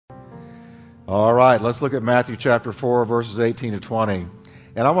All right, let's look at Matthew chapter 4, verses 18 to 20.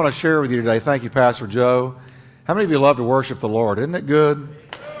 And I want to share with you today, thank you, Pastor Joe. How many of you love to worship the Lord? Isn't it good?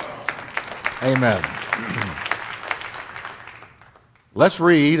 Amen. Let's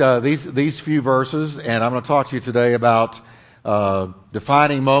read these few verses, and I'm going to talk to you today about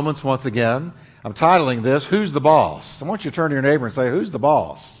defining moments once again. I'm titling this, Who's the Boss? I want you to turn to your neighbor and say, Who's the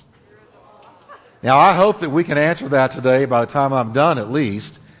boss? Now, I hope that we can answer that today by the time I'm done at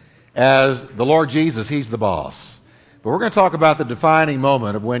least, as the Lord Jesus, He's the boss. But we're going to talk about the defining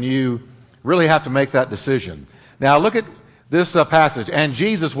moment of when you really have to make that decision. Now, look at this passage. And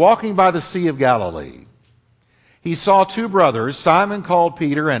Jesus, walking by the Sea of Galilee, he saw two brothers, Simon called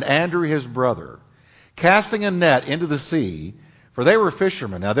Peter and Andrew his brother, casting a net into the sea, for they were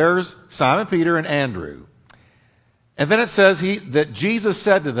fishermen. Now, there's Simon, Peter, and Andrew. And then it says that Jesus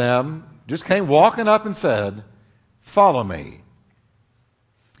said to them, just came walking up and said, "Follow me,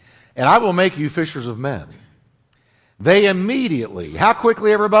 and I will make you fishers of men." They immediately, how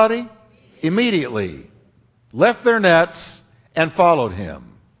quickly, everybody? Immediately left their nets and followed him.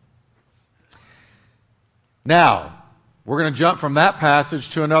 Now, we're going to jump from that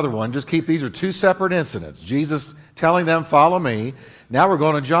passage to another one. Just keep, these are two separate incidents. Jesus telling them, "Follow me." Now we're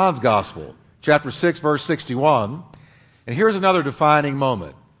going to John's Gospel, chapter 6, verse 61. And here's another defining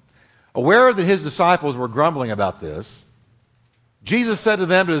moment. Aware that his disciples were grumbling about this, Jesus said to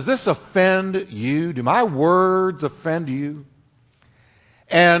them, "Does this offend you? Do my words offend you?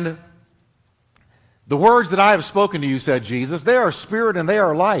 And the words that I have spoken to you," said Jesus, "they are spirit and they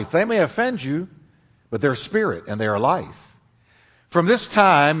are life. They may offend you, but they're spirit and they are life." From this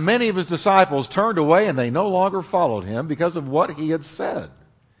time, many of his disciples turned away and they no longer followed him because of what he had said.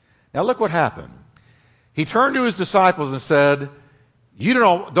 Now look what happened. He turned to his disciples and said, "You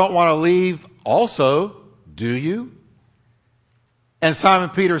don't want to leave also, do you?" And Simon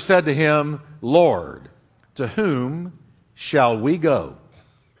Peter said to him, "Lord, to whom shall we go?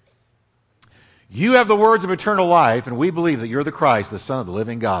 You have the words of eternal life, and we believe that you're the Christ, the Son of the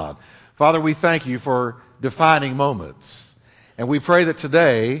living God." Father, we thank you for defining moments. And we pray that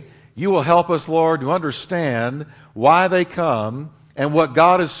today you will help us, Lord, to understand why they come and what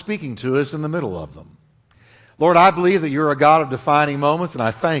God is speaking to us in the middle of them. Lord, I believe that you're a God of defining moments, and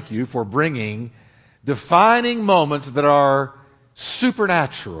I thank you for bringing defining moments that are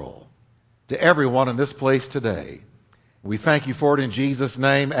supernatural to everyone in this place today. We thank you for it in Jesus'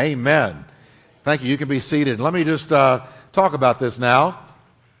 name. Amen. Thank you. You can be seated. Let me just talk about this now.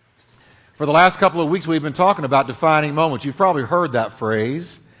 For the last couple of weeks, we've been talking about defining moments. You've probably heard that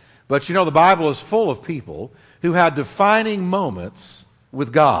phrase, but you know the Bible is full of people who had defining moments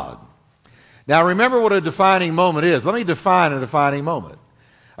with God. Now, remember what a defining moment is. Let me define a defining moment.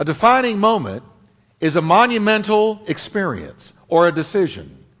 A defining moment is a monumental experience or a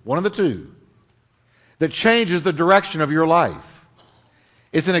decision, one of the two, that changes the direction of your life.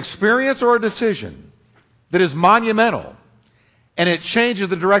 It's an experience or a decision that is monumental, and it changes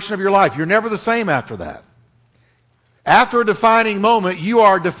the direction of your life. You're never the same after that. After a defining moment, you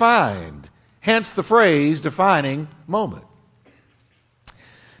are defined. Hence the phrase, defining moment.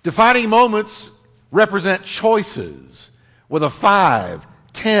 Defining moments represent choices with a 5,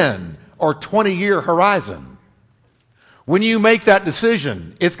 10, or 20-year horizon. When you make that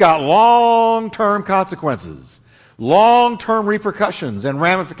decision, it's got long-term consequences, long-term repercussions and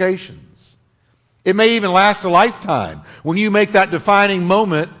ramifications. It may even last a lifetime when you make that defining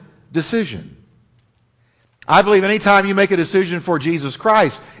moment decision. I believe anytime you make a decision for Jesus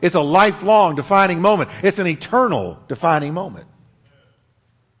Christ, it's a lifelong defining moment. It's an eternal defining moment.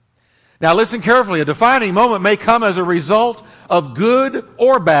 Now listen carefully. A defining moment may come as a result of good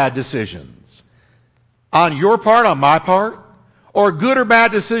or bad decisions on your part, on my part, or good or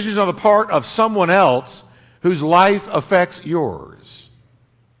bad decisions on the part of someone else whose life affects yours.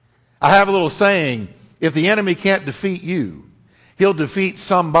 I have a little saying, if the enemy can't defeat you, he'll defeat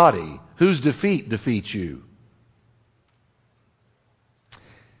somebody whose defeat defeats you.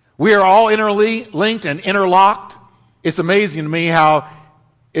 We are all interlinked and interlocked. It's amazing to me how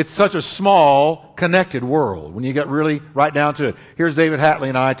it's such a small, connected world when you get really right down to it. Here's David Hatley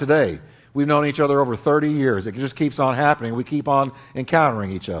and I today. We've known each other over 30 years. It just keeps on happening. We keep on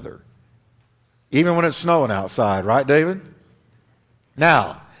encountering each other. Even when it's snowing outside, right, David?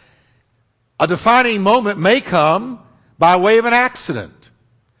 Now, a defining moment may come by way of an accident.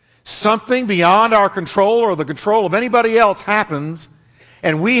 Something beyond our control or the control of anybody else happens,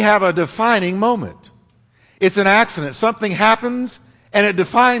 and we have a defining moment. It's an accident. Something happens, and it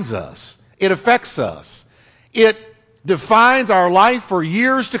defines us. It affects us. It defines our life for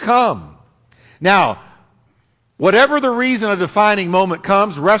years to come. Now, Whatever the reason a defining moment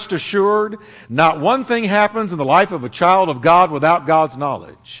comes, rest assured, not one thing happens in the life of a child of God without God's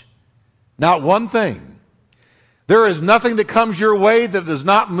knowledge. Not one thing. There is nothing that comes your way that does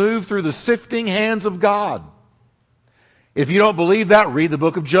not move through the sifting hands of God. If you don't believe that, read the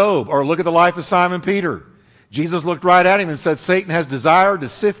book of Job or look at the life of Simon Peter. Jesus looked right at him and said, Satan has desired to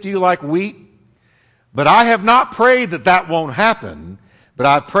sift you like wheat, but I have not prayed that that won't happen, but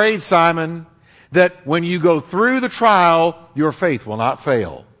I prayed, Simon, that when you go through the trial, your faith will not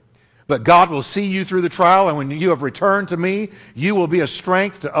fail. But God will see you through the trial, and when you have returned to me, you will be a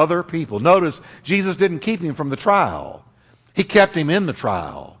strength to other people. Notice, Jesus didn't keep him from the trial. He kept him in the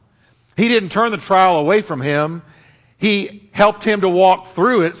trial. He didn't turn the trial away from him. He helped him to walk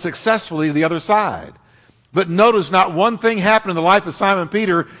through it successfully to the other side. But notice, not one thing happened in the life of Simon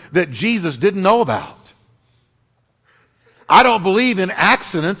Peter that Jesus didn't know about. I don't believe in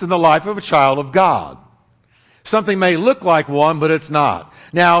accidents in the life of a child of God. Something may look like one, but it's not.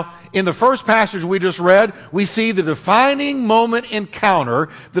 Now, in the first passage we just read, we see the defining moment encounter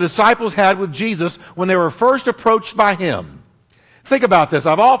the disciples had with Jesus when they were first approached by him. Think about this.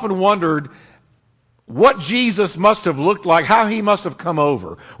 I've often wondered what Jesus must have looked like, how he must have come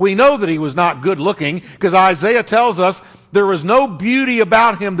over. We know that he was not good looking because Isaiah tells us there was no beauty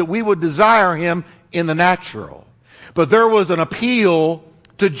about him that we would desire him in the natural. But there was an appeal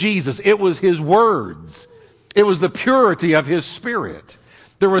to Jesus. It was his words. It was the purity of his spirit.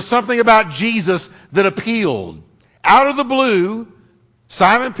 There was something about Jesus that appealed. Out of the blue,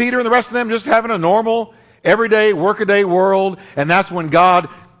 Simon Peter and the rest of them just having a normal, everyday, workaday world, and that's when God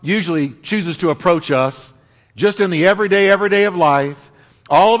usually chooses to approach us, just in the everyday of life.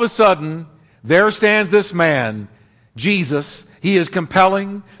 All of a sudden, there stands this man, Jesus. He is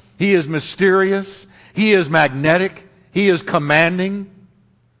compelling. He is mysterious. He is magnetic. He is commanding.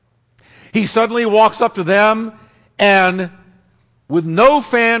 He suddenly walks up to them and with no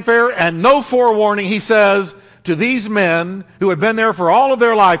fanfare and no forewarning, he says to these men who had been there for all of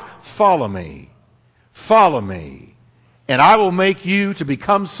their life, follow me, and I will make you to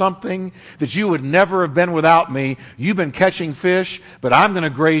become something that you would never have been without me. You've been catching fish, but I'm going to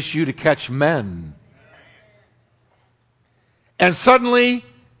grace you to catch men. And suddenly,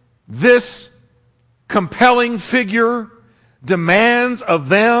 this compelling figure demands of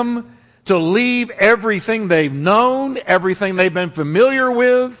them to leave everything they've known, everything they've been familiar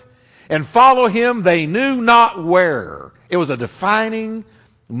with, and follow him they knew not where. It was a defining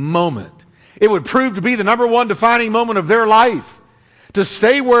moment. It would prove to be the number one defining moment of their life. To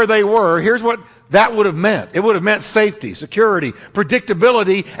stay where they were, here's what that would have meant. It would have meant safety, security,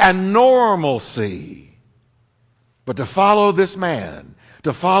 predictability, and normalcy. But to follow this man,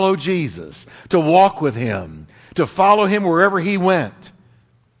 to follow Jesus, to walk with him, to follow him wherever he went,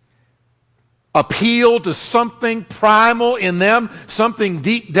 appealed to something primal in them, something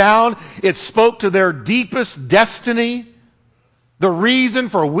deep down. It spoke to their deepest destiny, the reason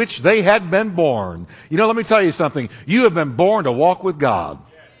for which they had been born. You know, let me tell you something. You have been born to walk with God.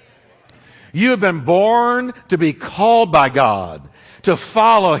 You have been born to be called by God, to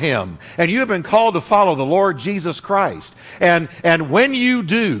follow him. And you have been called to follow the Lord Jesus Christ. And when you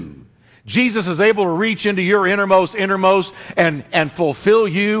do, Jesus is able to reach into your innermost and fulfill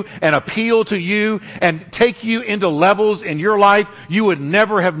you and appeal to you and take you into levels in your life you would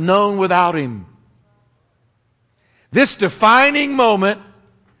never have known without him. This defining moment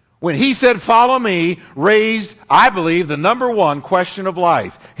when he said, follow me, raised, I believe, the number one question of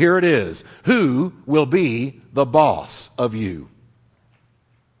life. Here it is. Who will be the boss of you?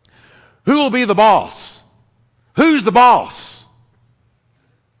 Who will be the boss? Who's the boss?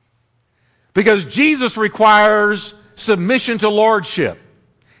 Because Jesus requires submission to lordship.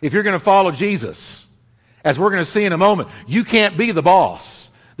 If you're going to follow Jesus, as we're going to see in a moment, you can't be the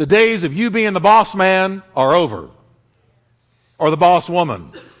boss. The days of you being the boss man are over. Or the boss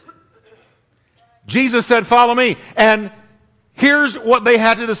woman. Jesus said, follow me. And here's what they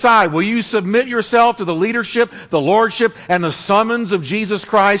had to decide. Will you submit yourself to the leadership, the lordship, and the summons of Jesus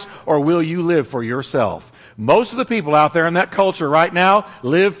Christ, or will you live for yourself? Most of the people out there in that culture right now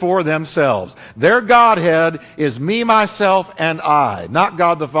live for themselves. Their Godhead is me, myself, and I. Not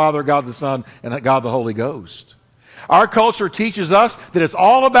God the Father, God the Son, and God the Holy Ghost. Our culture teaches us that it's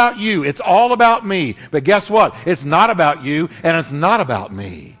all about you. It's all about me. But guess what? It's not about you, and it's not about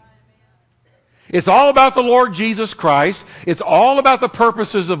me. It's all about the Lord Jesus Christ. It's all about the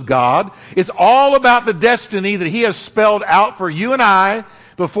purposes of God. It's all about the destiny that he has spelled out for you and I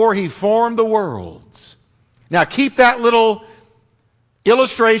before he formed the worlds. Now keep that little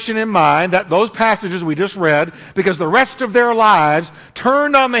illustration in mind, that those passages we just read, because the rest of their lives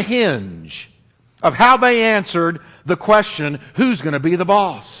turned on the hinge of how they answered the question, who's going to be the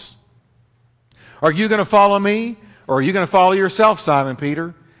boss? Are you going to follow me, or are you going to follow yourself, Simon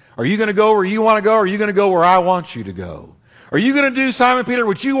Peter? Are you going to go where you want to go, or are you going to go where I want you to go? Are you going to do, Simon Peter,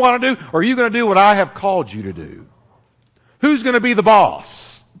 what you want to do, or are you going to do what I have called you to do? Who's going to be the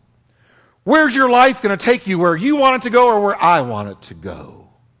boss? Where's your life going to take you, where you want it to go or where I want it to go?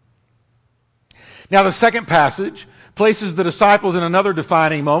 Now, the second passage places the disciples in another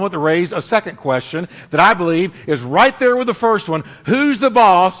defining moment that raised a second question that I believe is right there with the first one. Who's the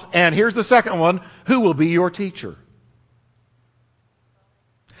boss? And here's the second one. Who will be your teacher?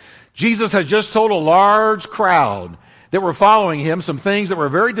 Jesus has just told a large crowd that were following him some things that were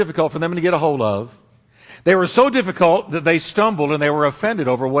very difficult for them to get a hold of. They were so difficult that they stumbled and they were offended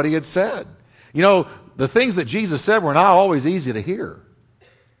over what he had said. You know, the things that Jesus said were not always easy to hear.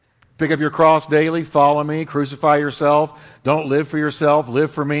 Pick up your cross daily, follow me, crucify yourself, don't live for yourself,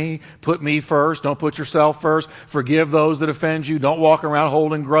 live for me, put me first, don't put yourself first, forgive those that offend you, don't walk around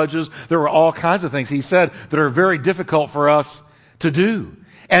holding grudges. There were all kinds of things he said that are very difficult for us to do.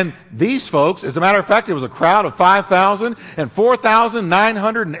 And these folks, as a matter of fact, it was a crowd of 5,000, and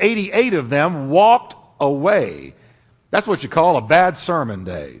 4,988 of them walked away. That's what you call a bad sermon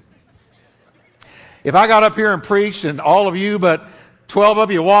day. If I got up here and preached and all of you but 12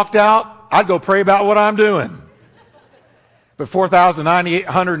 of you walked out, I'd go pray about what I'm doing. But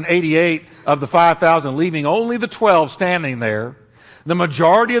 4,988 of the 5,000, leaving only the 12 standing there, the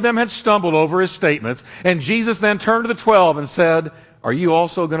majority of them had stumbled over his statements, and Jesus then turned to the 12 and said, are you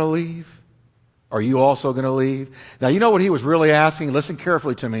also going to leave? Are you also going to leave? Now, you know what he was really asking? Listen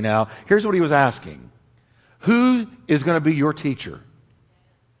carefully to me now. Here's what he was asking. Who is going to be your teacher?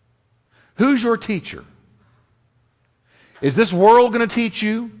 Who's your teacher? Is this world going to teach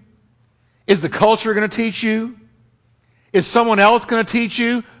you? Is the culture going to teach you? Is someone else going to teach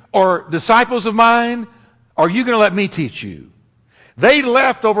you? Or disciples of mine? Are you going to let me teach you? They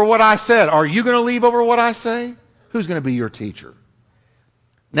left over what I said. Are you going to leave over what I say? Who's going to be your teacher?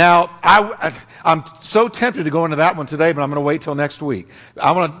 Now, I'm so tempted to go into that one today, but I'm going to wait till next week.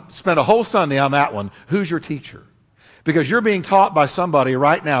 I want to spend a whole Sunday on that one. Who's your teacher? Because you're being taught by somebody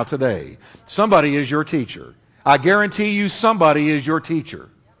right now today. Somebody is your teacher. I guarantee you somebody is your teacher.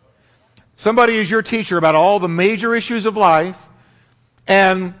 Somebody is your teacher about all the major issues of life.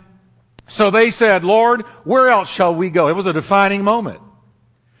 And so they said, Lord, where else shall we go? It was a defining moment.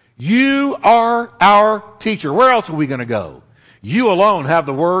 You are our teacher. Where else are we going to go? You alone have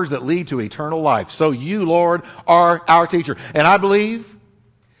the words that lead to eternal life. So you, Lord, are our teacher. And I believe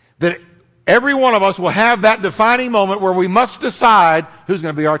that every one of us will have that defining moment where we must decide who's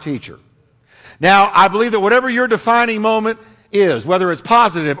going to be our teacher. Now, I believe that whatever your defining moment is, whether it's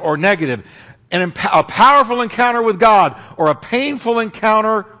positive or negative, a powerful encounter with God or a painful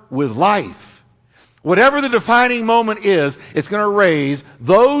encounter with life, whatever the defining moment is, it's going to raise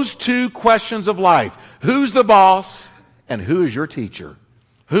those two questions of life. Who's the boss? And who is your teacher?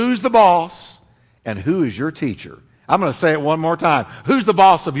 Who's the boss and who is your teacher? I'm going to say it one more time. Who's the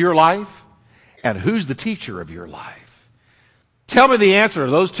boss of your life and who's the teacher of your life? Tell me the answer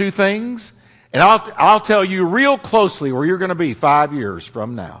to those two things, and I'll tell you real closely where you're going to be 5 years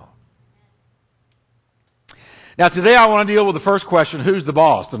from now. Now, today I want to deal with the first question, who's the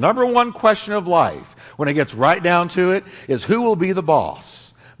boss? The number one question of life, when it gets right down to it, is who will be the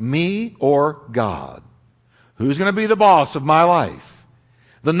boss, me or God? Who's going to be the boss of my life?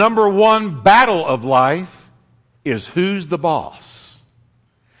 The number one battle of life is who's the boss.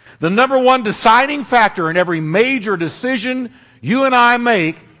 The number one deciding factor in every major decision you and I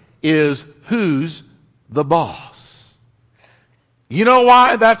make is who's the boss. You know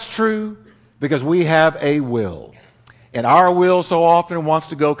why that's true? Because we have a will. And our will so often wants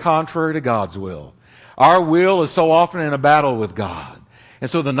to go contrary to God's will. Our will is so often in a battle with God. And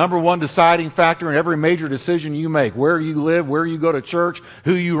so the number one deciding factor in every major decision you make, where you live, where you go to church,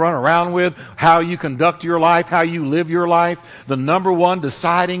 who you run around with, how you conduct your life, how you live your life, the number one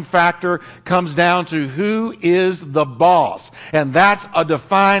deciding factor comes down to who is the boss. And that's a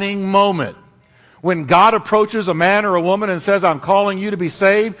defining moment. When God approaches a man or a woman and says, I'm calling you to be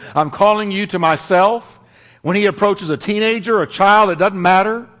saved, I'm calling you to myself. When he approaches a teenager, a child, it doesn't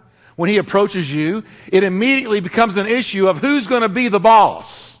matter. When he approaches you, it immediately becomes an issue of who's going to be the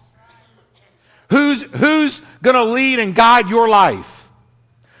boss. Who's going to lead and guide your life?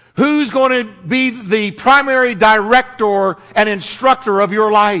 Who's going to be the primary director and instructor of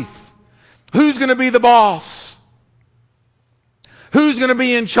your life? Who's going to be the boss? Who's going to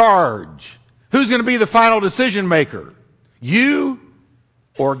be in charge? Who's going to be the final decision maker? You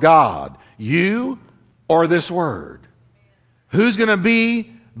or God? You or this word? Who's going to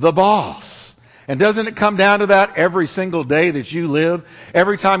be the boss? And doesn't it come down to that every single day that you live?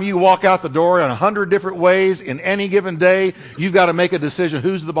 Every time you walk out the door in 100 different ways in any given day, you've got to make a decision.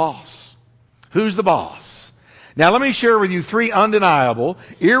 Who's the boss? Who's the boss? Now let me share with you 3 undeniable,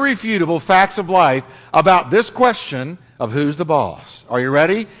 irrefutable facts of life about this question of who's the boss. Are you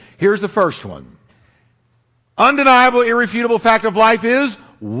ready? Here's the first one. Undeniable, irrefutable fact of life is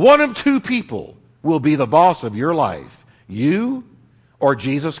one of 2 people will be the boss of your life. You or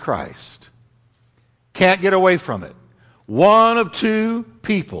Jesus Christ. Can't get away from it. One of 2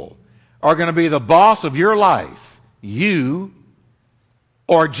 people are going to be the boss of your life. You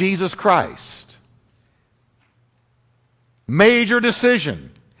or Jesus Christ. Major decision.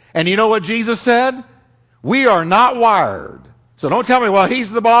 And you know what Jesus said? We are not wired. So don't tell me, well,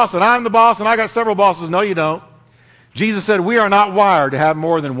 he's the boss and I'm the boss and I got several bosses. No, you don't. Jesus said we are not wired to have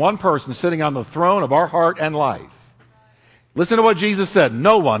more than one person sitting on the throne of our heart and life. Listen to what Jesus said.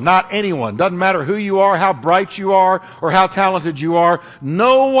 No one, not anyone, doesn't matter who you are, how bright you are, or how talented you are,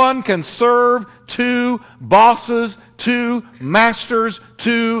 no one can serve 2 bosses, 2 masters,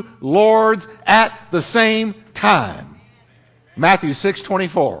 2 lords at the same time. Matthew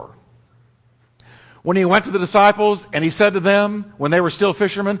 6:24. When he went to the disciples and he said to them, when they were still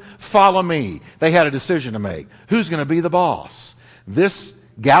fishermen, follow me. They had a decision to make. Who's going to be the boss? This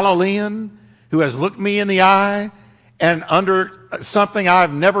Galilean who has looked me in the eye and under something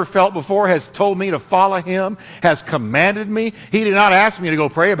I've never felt before has told me to follow him, has commanded me. He did not ask me to go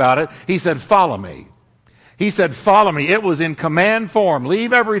pray about it. He said, follow me. He said, follow me. It was in command form.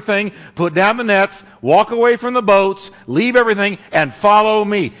 Leave everything, put down the nets, walk away from the boats, leave everything, and follow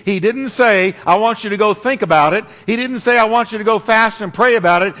me. He didn't say, I want you to go think about it. He didn't say, I want you to go fast and pray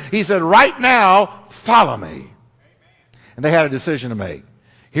about it. He said, right now, follow me. And they had a decision to make.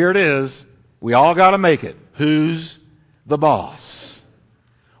 Here it is. We all got to make it. Who's the boss?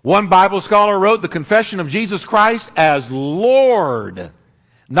 One Bible scholar wrote the confession of Jesus Christ as Lord,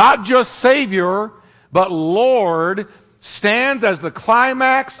 not just Savior, but Lord, stands as the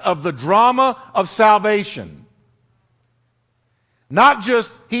climax of the drama of salvation. Not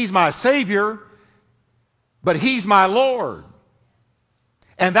just He's my Savior, but He's my Lord.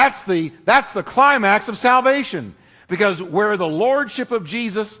 And that's the climax of salvation. Because where the Lordship of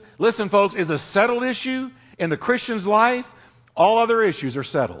Jesus, listen folks, is a settled issue in the Christian's life, all other issues are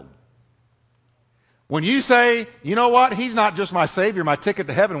settled. When you say, you know what, He's not just my Savior, my ticket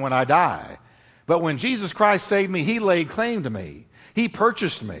to heaven when I die. But when Jesus Christ saved me, He laid claim to me. He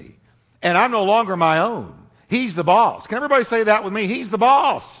purchased me. And I'm no longer my own. He's the boss. Can everybody say that with me? He's the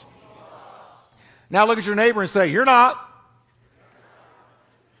boss. Now look at your neighbor and say, you're not.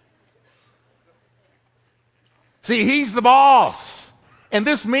 See, He's the boss. And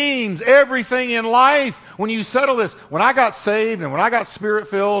this means everything in life. When you settle this, when I got saved and when I got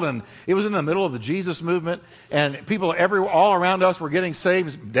Spirit-filled, and it was in the middle of the Jesus movement, and people all around us were getting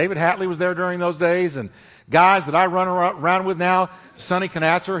saved. David Hatley was there during those days, and guys that I run around with now, Sonny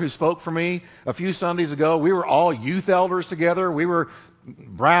Knatzer, who spoke for me a few Sundays ago, we were all youth elders together. We were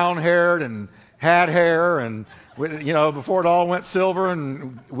brown-haired and had hair, and before it all went silver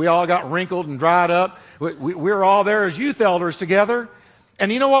and we all got wrinkled and dried up, we were all there as youth elders together.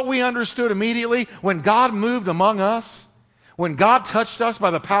 And you know what we understood immediately? When God moved among us, when God touched us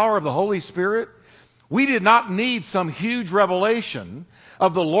by the power of the Holy Spirit, we did not need some huge revelation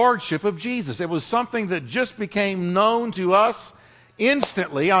of the Lordship of Jesus. It was something that just became known to us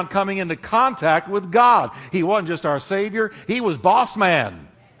instantly on coming into contact with God. He wasn't just our Savior, He was boss man.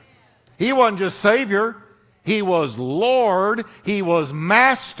 He wasn't just Savior, He was Lord, He was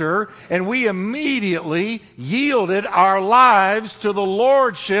Master, and we immediately yielded our lives to the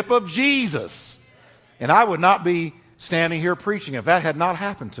Lordship of Jesus. And I would not be standing here preaching if that had not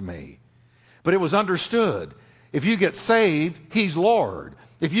happened to me. But it was understood. If you get saved, He's Lord.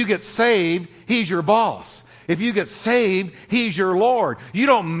 If you get saved, He's your boss. If you get saved, He's your Lord. You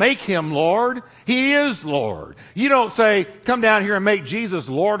don't make Him Lord. He is Lord. You don't say, come down here and make Jesus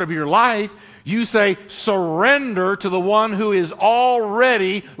Lord of your life. You say, surrender to the one who is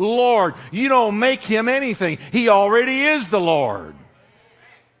already Lord. You don't make Him anything. He already is the Lord.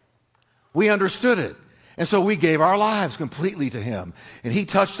 We understood it. And so we gave our lives completely to Him. And He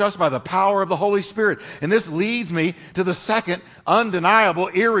touched us by the power of the Holy Spirit. And this leads me to the second undeniable,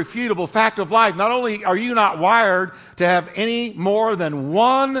 irrefutable fact of life. Not only are you not wired to have any more than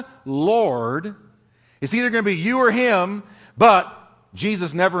one Lord, it's either going to be you or Him, but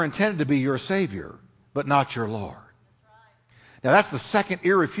Jesus never intended to be your Savior, but not your Lord. Now that's the second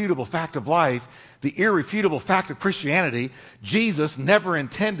irrefutable fact of life, the irrefutable fact of Christianity. Jesus never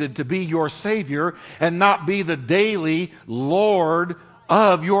intended to be your Savior and not be the daily Lord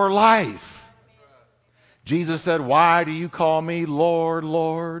of your life. Jesus said, why do you call me Lord,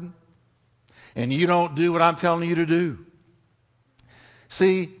 Lord, and you don't do what I'm telling you to do?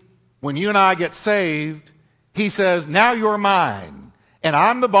 See, when you and I get saved, he says, now you're mine, and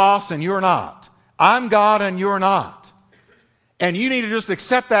I'm the boss and you're not. I'm God and you're not. And you need to just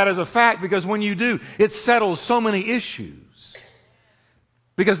accept that as a fact, because when you do, it settles so many issues.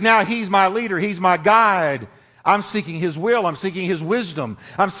 Because now he's my leader, he's my guide. I'm seeking his will, I'm seeking his wisdom,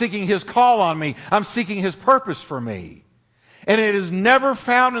 I'm seeking his call on me, I'm seeking his purpose for me. And it is never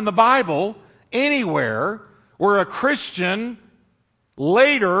found in the Bible anywhere where a Christian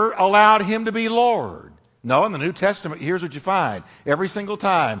later allowed him to be Lord. No, in the New Testament, here's what you find. Every single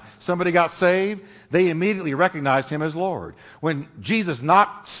time somebody got saved, they immediately recognized him as Lord. When Jesus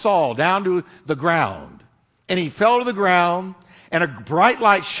knocked Saul down to the ground, and he fell to the ground, and a bright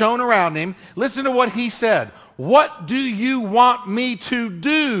light shone around him, listen to what he said. What do you want me to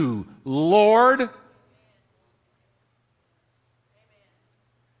do, Lord?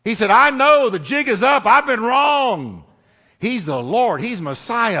 He said, I know the jig is up. I've been wrong. He's the Lord. He's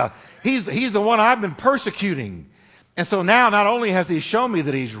Messiah. He's the one I've been persecuting. And so now not only has he shown me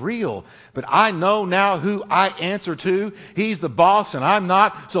that he's real, but I know now who I answer to. He's the boss and I'm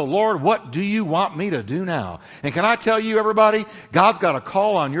not. So Lord, what do you want me to do now? And can I tell you, everybody, God's got a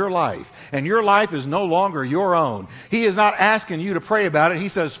call on your life, and your life is no longer your own. He is not asking you to pray about it. He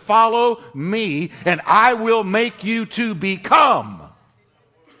says, follow me and I will make you to become.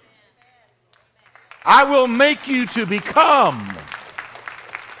 I will make you to become.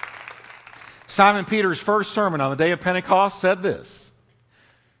 Simon Peter's first sermon on the day of Pentecost said this: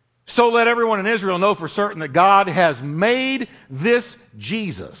 so let everyone in Israel know for certain that God has made this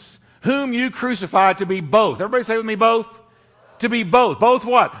Jesus, whom you crucified, to be both. Everybody say with me, both. To be both. Both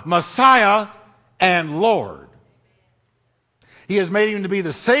what? Messiah and Lord. He has made him to be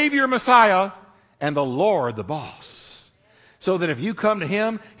the Savior, Messiah, and the Lord, the boss. So that if you come to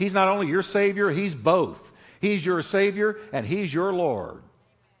him, he's not only your Savior, he's both. He's your Savior and he's your Lord.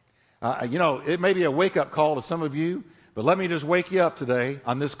 It may be a wake-up call to some of you, but let me just wake you up today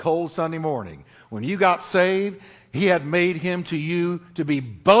on this cold Sunday morning. When you got saved, he had made him to you to be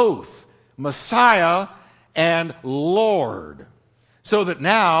both Messiah and Lord. So that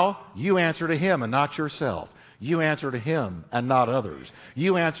now you answer to him and not yourself. You answer to him and not others.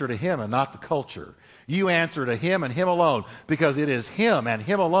 You answer to him and not the culture. You answer to him and him alone, because it is him and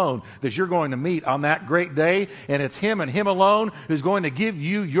him alone that you're going to meet on that great day, and it's him and him alone who's going to give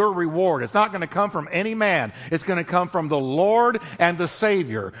you your reward. It's not going to come from any man. It's going to come from the Lord and the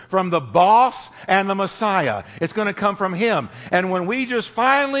Savior, from the boss and the Messiah. It's going to come from him. And when we just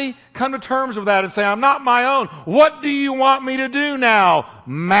finally come to terms with that and say, I'm not my own, what do you want me to do now,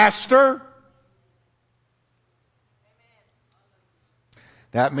 Master?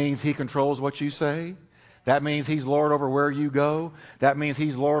 That means he controls what you say. That means he's Lord over where you go. That means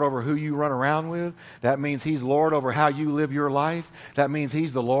he's Lord over who you run around with. That means he's Lord over how you live your life. That means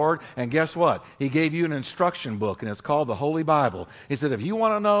he's the Lord. And guess what? He gave you an instruction book, and it's called the Holy Bible. He said, if you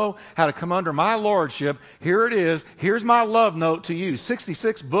want to know how to come under my lordship, here it is. Here's my love note to you.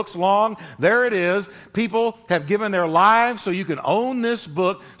 66 books long. There it is. People have given their lives so you can own this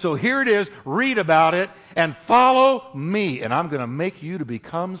book. So here it is. Read about it and follow me. And I'm going to make you to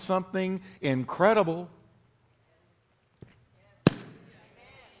become something incredible.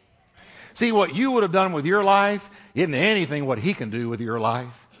 See, what you would have done with your life isn't anything what he can do with your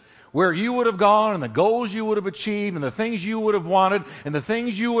life. Where you would have gone and the goals you would have achieved and the things you would have wanted and the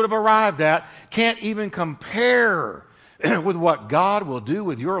things you would have arrived at can't even compare with what God will do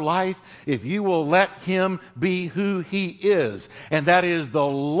with your life if you will let him be who he is. And that is the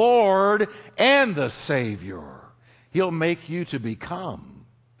Lord and the Savior. He'll make you to become.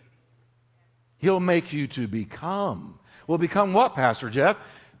 He'll make you to become. Well, become what, Pastor Jeff?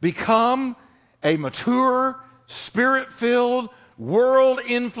 Become a mature, spirit-filled,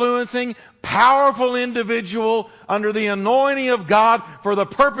 world-influencing, powerful individual under the anointing of God for the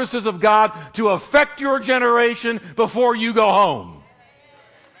purposes of God to affect your generation before you go home.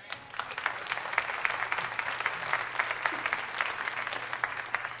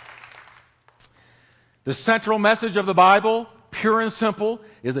 The central message of the Bible, pure and simple,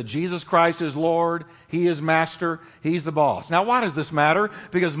 is that Jesus Christ is Lord, he is Master, he's the boss. Now, why does this matter?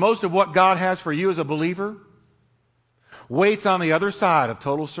 Because most of what God has for you as a believer waits on the other side of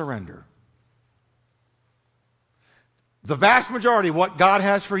total surrender. The vast majority of what God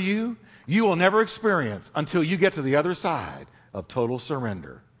has for you, you will never experience until you get to the other side of total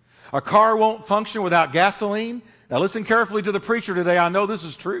surrender. A car won't function without gasoline. Now, listen carefully to the preacher today. I know this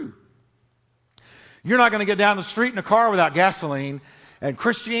is true. You're not going to get down the street in a car without gasoline, and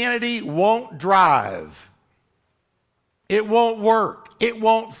Christianity won't drive It won't work. It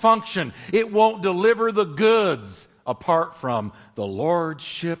won't function. It won't deliver the goods apart from the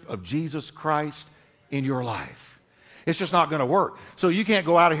lordship of Jesus Christ in your life. It's just not going to work. So you can't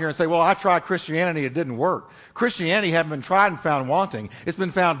go out of here and say, well, I tried Christianity, it didn't work. Christianity hasn't been tried and found wanting. It's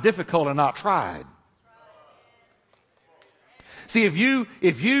been found difficult and not tried. See, if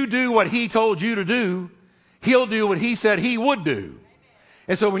you do what he told you to do, he'll do what he said he would do.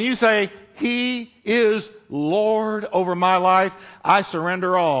 And so when you say, he is Lord over my life, I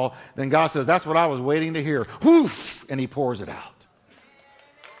surrender all, then God says, that's what I was waiting to hear. Whoosh! And he pours it out.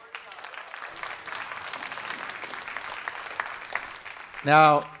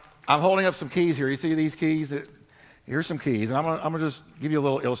 Now, I'm holding up some keys here. You see these keys? Here's some keys, and I'm going to just give you a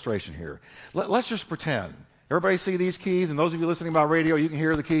little illustration here. Let's just pretend. Everybody see these keys? And those of you listening by radio, you can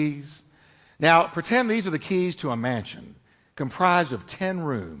hear the keys. Now, pretend these are the keys to a mansion comprised of 10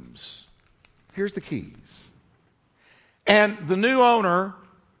 rooms. Here's the keys. And the new owner,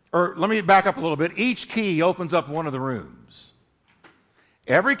 or let me back up a little bit. Each key opens up one of the rooms.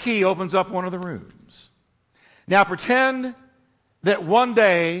 Every key opens up one of the rooms. Now, pretend that one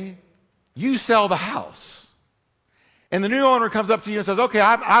day you sell the house. And the new owner comes up to you and says, okay,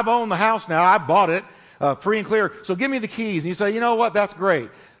 I've owned the house now. I bought it free and clear. So give me the keys. And you say, you know what? That's great.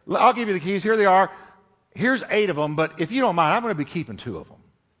 I'll give you the keys. Here they are. Here's 8 of them. But if you don't mind, I'm going to be keeping 2 of them.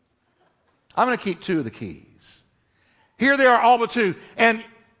 I'm going to keep 2 of the keys. Here they are, all but 2. And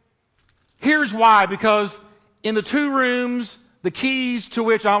here's why. Because in the 2 rooms, the keys to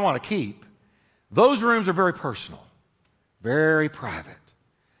which I want to keep, those rooms are very personal. Very private,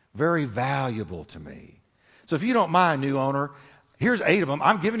 very valuable to me. So if you don't mind, new owner, here's 8 of them.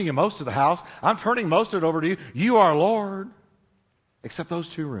 I'm giving you most of the house. I'm turning most of it over to you. You are Lord, except those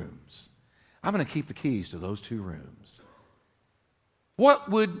 2 rooms. I'm going to keep the keys to those 2 rooms.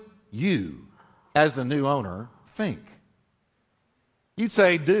 What would you, as the new owner, think? You'd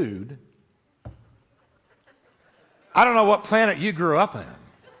say, dude, I don't know what planet you grew up in,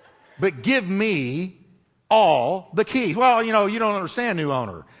 but give me all the keys. Well, you know, you don't understand, new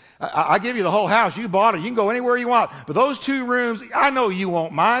owner. I give you the whole house. You bought it. You can go anywhere you want. But those 2 rooms, I know you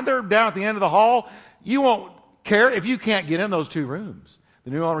won't mind. They're down at the end of the hall. You won't care if you can't get in those 2 rooms.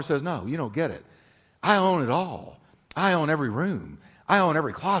 The new owner says, no, you don't get it. I own it all. I own every room. I own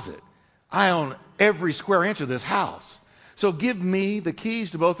every closet. I own every square inch of this house. So give me the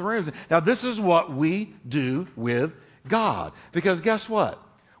keys to both the rooms. Now, this is what we do with God. Because guess what?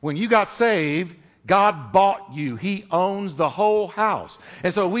 When you got saved, God bought you. He owns the whole house.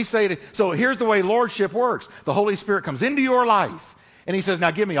 And so we say, so here's the way lordship works. The Holy Spirit comes into your life, and he says,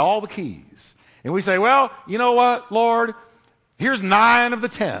 now give me all the keys. And we say, well, you know what, Lord? Here's 9 of the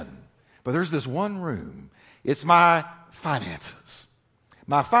 10. But there's this one room. It's my finances.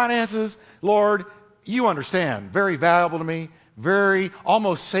 My finances, Lord, you understand, very valuable to me. Very,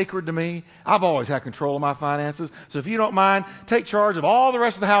 almost sacred to me. I've always had control of my finances. So if you don't mind, take charge of all the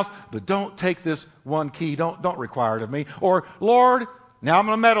rest of the house, but don't take this one key. Don't require it of me. Or, Lord, now I'm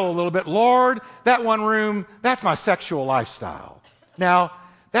going to meddle a little bit. Lord, that one room, that's my sexual lifestyle. Now,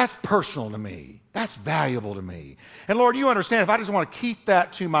 that's personal to me. That's valuable to me. And Lord, you understand, if I just want to keep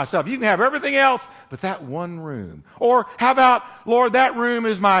that to myself, you can have everything else, but that one room. Or how about, Lord, that room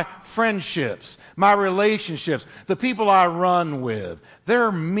is my friendships, my relationships, the people I run with.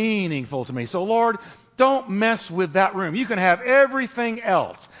 They're meaningful to me. So Lord, don't mess with that room. You can have everything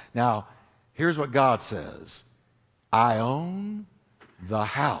else. Now, here's what God says. I own the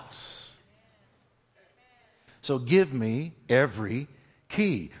house. So give me every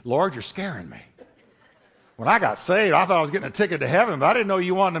key. Lord, you're scaring me. When I got saved, I thought I was getting a ticket to heaven, but I didn't know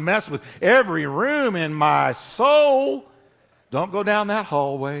you wanted to mess with every room in my soul. Don't go down that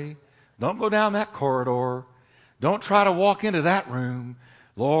hallway. Don't go down that corridor. Don't try to walk into that room.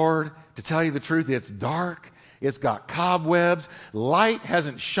 Lord, to tell you the truth, it's dark. It's got cobwebs. Light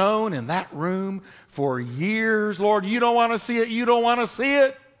hasn't shone in that room for years. Lord, you don't want to see it. You don't want to see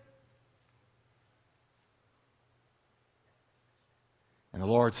it. And the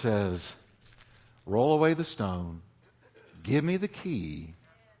Lord says, roll away the stone, give me the key,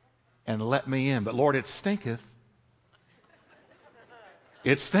 and let me in. But Lord, it stinketh.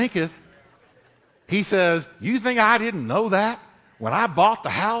 It stinketh. He says, you think I didn't know that when I bought the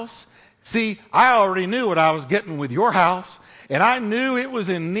house? See, I already knew what I was getting with your house, and I knew it was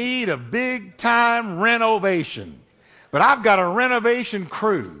in need of big-time renovation. But I've got a renovation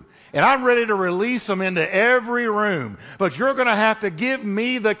crew, and I'm ready to release them into every room. But you're going to have to give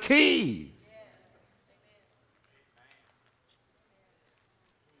me the key.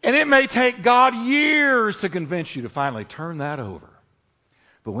 And it may take God years to convince you to finally turn that over.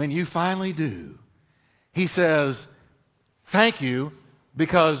 But when you finally do, he says, Thank you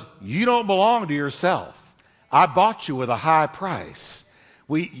because you don't belong to yourself. I bought you with a high price.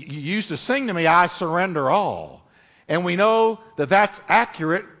 You used to sing to me, I surrender all. And we know that that's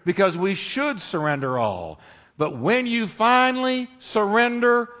accurate because we should surrender all. But when you finally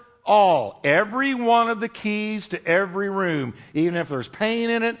surrender all, every one of the keys to every room, even if there's pain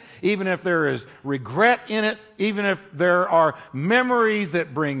in it, even if there is regret in it, even if there are memories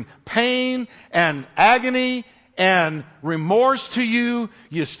that bring pain and agony and remorse to you,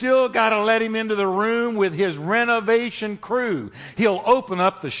 you still got to let him into the room with his renovation crew. He'll open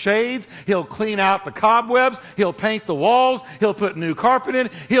up the shades. He'll clean out the cobwebs. He'll paint the walls. He'll put new carpet in.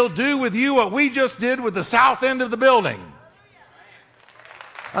 He'll do with you what we just did with the south end of the building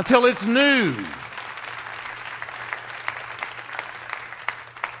until it's new.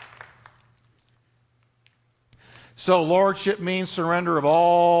 So lordship means surrender of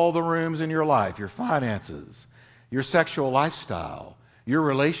all the rooms in your life, your finances, your sexual lifestyle, your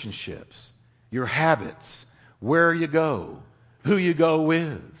relationships, your habits, where you go, who you go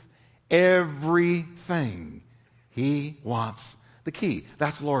with, everything. He wants the key.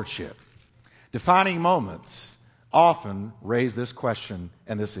 That's lordship. Defining moments often raise this question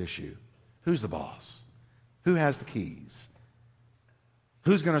and this issue. Who's the boss? Who has the keys?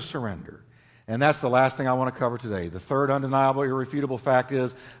 Who's going to surrender? And that's the last thing I want to cover today. The third undeniable, irrefutable fact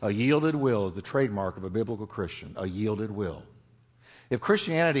is a yielded will is the trademark of a biblical Christian, a yielded will. If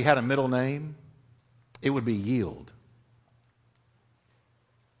Christianity had a middle name, it would be yield.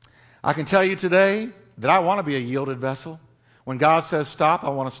 I can tell you today that I want to be a yielded vessel. When God says stop, I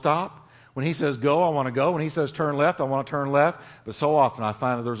want to stop. When he says go, I want to go. When he says turn left, I want to turn left. But so often I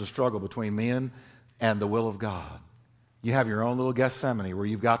find that there's a struggle between me and the will of God. You have your own little Gethsemane where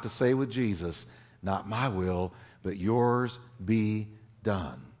you've got to say with Jesus, not my will, but yours be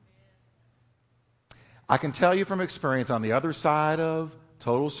done. I can tell you from experience on the other side of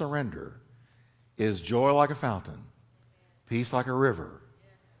total surrender is joy like a fountain, peace like a river,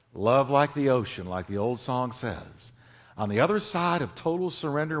 love like the ocean, like the old song says. On the other side of total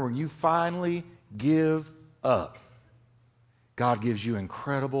surrender, when you finally give up, God gives you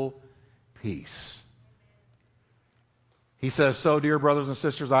incredible peace. He says, so, dear brothers and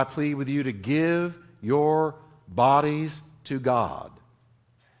sisters, I plead with you to give your bodies to God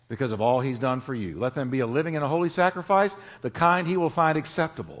because of all he's done for you. Let them be a living and a holy sacrifice, the kind he will find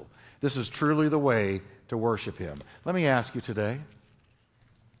acceptable. This is truly the way to worship him. Let me ask you today,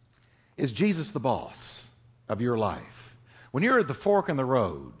 is Jesus the boss of your life? When you're at the fork in the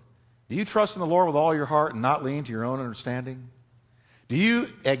road, do you trust in the Lord with all your heart and not lean to your own understanding? Do you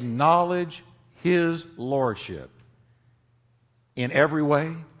acknowledge his lordship in every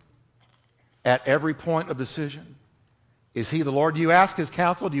way, at every point of decision? Is he the Lord? Do you ask his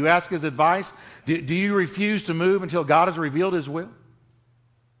counsel? Do you ask his advice? Do you refuse to move until God has revealed his will?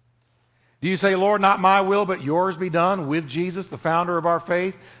 Do you say, Lord, not my will, but yours be done, with Jesus, the founder of our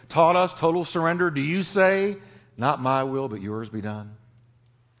faith, taught us total surrender? Do you say, not my will, but yours be done?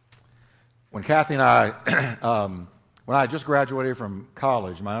 When Kathy and I, when I just graduated from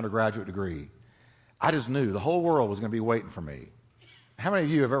college, my undergraduate degree, I just knew the whole world was going to be waiting for me. How many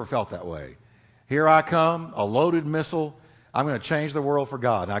of you have ever felt that way? Here I come, a loaded missile. I'm going to change the world for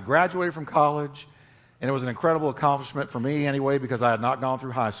God. And I graduated from college, and it was an incredible accomplishment for me anyway because I had not gone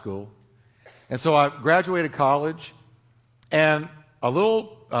through high school. And so I graduated college, and a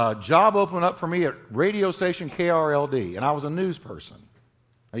little job opened up for me at radio station KRLD, and I was a news person.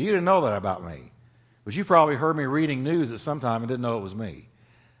 Now, you didn't know that about me, but you probably heard me reading news at some time and didn't know it was me.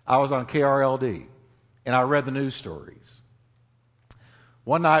 I was on KRLD, and I read the news stories.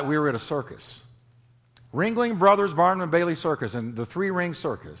 One night we were at a circus, Ringling Brothers Barnum and Bailey Circus, and the Three Ring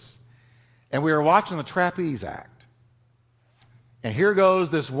Circus, and we were watching the Trapeze Act. And here goes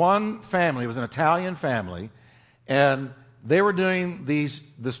this one family. It was an Italian family, and they were doing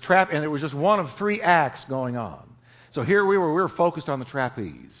this trap, and it was just one of three acts going on. So here we were focused on the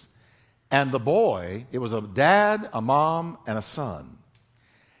trapeze. And the boy, it was a dad, a mom, and a son.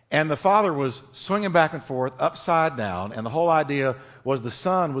 And the father was swinging back and forth, upside down, and the whole idea was the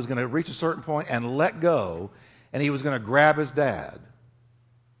son was going to reach a certain point and let go, and he was going to grab his dad.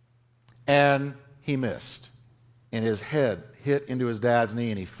 And he missed, and his head hit into his dad's knee,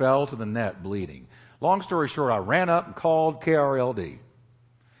 and he fell to the net bleeding. Long story short, I ran up and called KRLD,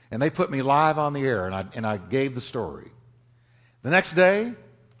 and they put me live on the air, and I gave the story. The next day,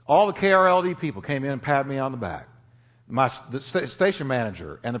 all the KRLD people came in and patted me on the back. The station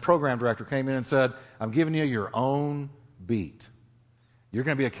manager and the program director came in and said, I'm giving you your own beat. You're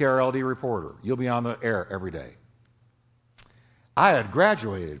going to be a KRLD reporter. You'll be on the air every day. I had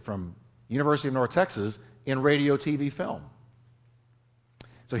graduated from University of North Texas in radio, TV, film.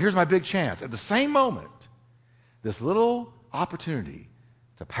 So here's my big chance. At the same moment, this little opportunity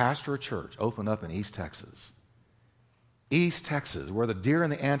to pastor a church opened up in East Texas. East Texas, where the deer and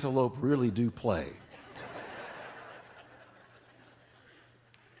the antelope really do play.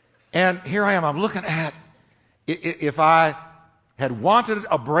 And here I am, I'm looking at, if I had wanted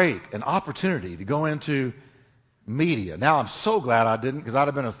a break, an opportunity to go into media. Now I'm so glad I didn't, because I'd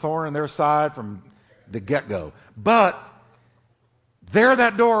have been a thorn in their side from the get-go. But there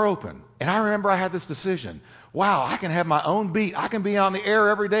that door opened. And I remember I had this decision. Wow, I can have my own beat. I can be on the air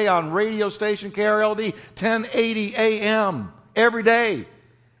every day on radio station KRLD, 1080 AM, every day.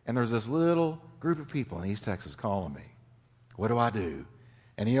 And there's this little group of people in East Texas calling me. What do I do?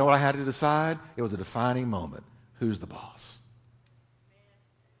 And you know what I had to decide? It was a defining moment. Who's the boss?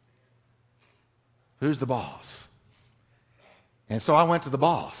 Who's the boss? And so I went to the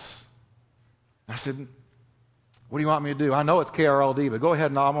boss. I said, what do you want me to do? I know it's KRLD, but go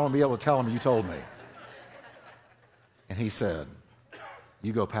ahead and I'm going to be able to tell him you told me. And he said,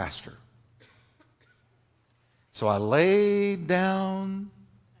 you go pastor. So I laid down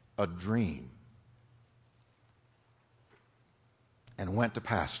a dream and went to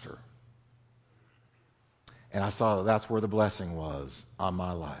pastor. And I saw that that's where the blessing was on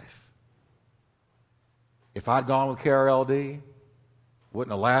my life. If I'd gone with KRLD,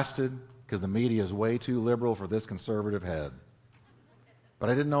 wouldn't have lasted, because the media is way too liberal for this conservative head. But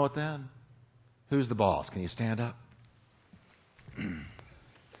I didn't know it then. Who's the boss? Can you stand up?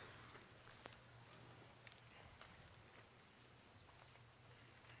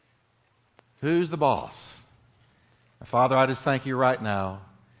 Who's the boss? Father, I just thank you right now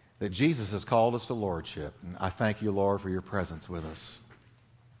that Jesus has called us to lordship. And I thank you, Lord, for your presence with us.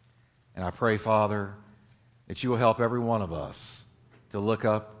 And I pray, Father, that you will help every one of us to look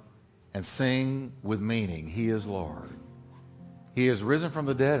up and sing with meaning, He is Lord. He is risen from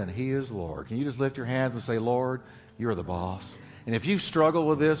the dead and He is Lord. Can you just lift your hands and say, Lord, you're the boss? And if you struggle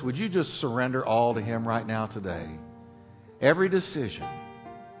with this, would you just surrender all to Him right now today? Every decision,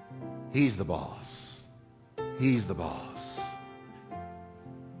 He's the boss. He's the boss.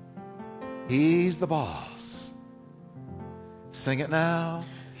 He's the boss. Sing it now.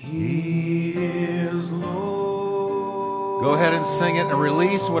 He is Lord. Go ahead and sing it and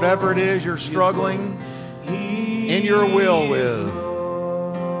release whatever it is you're struggling in your will with.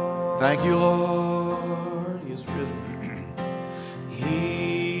 Thank you, Lord. He is risen.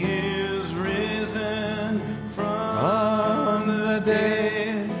 He is risen from the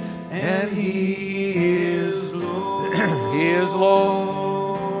dead, and He is Lord. He is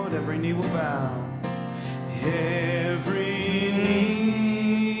Lord. Every knee will bow. Every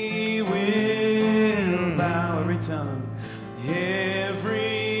knee will bow.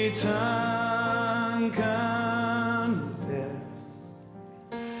 Every tongue confess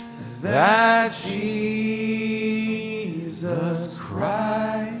that Jesus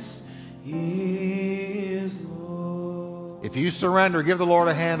Christ is Lord. If you surrender, give the Lord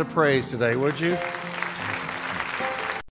a hand of praise today, would you?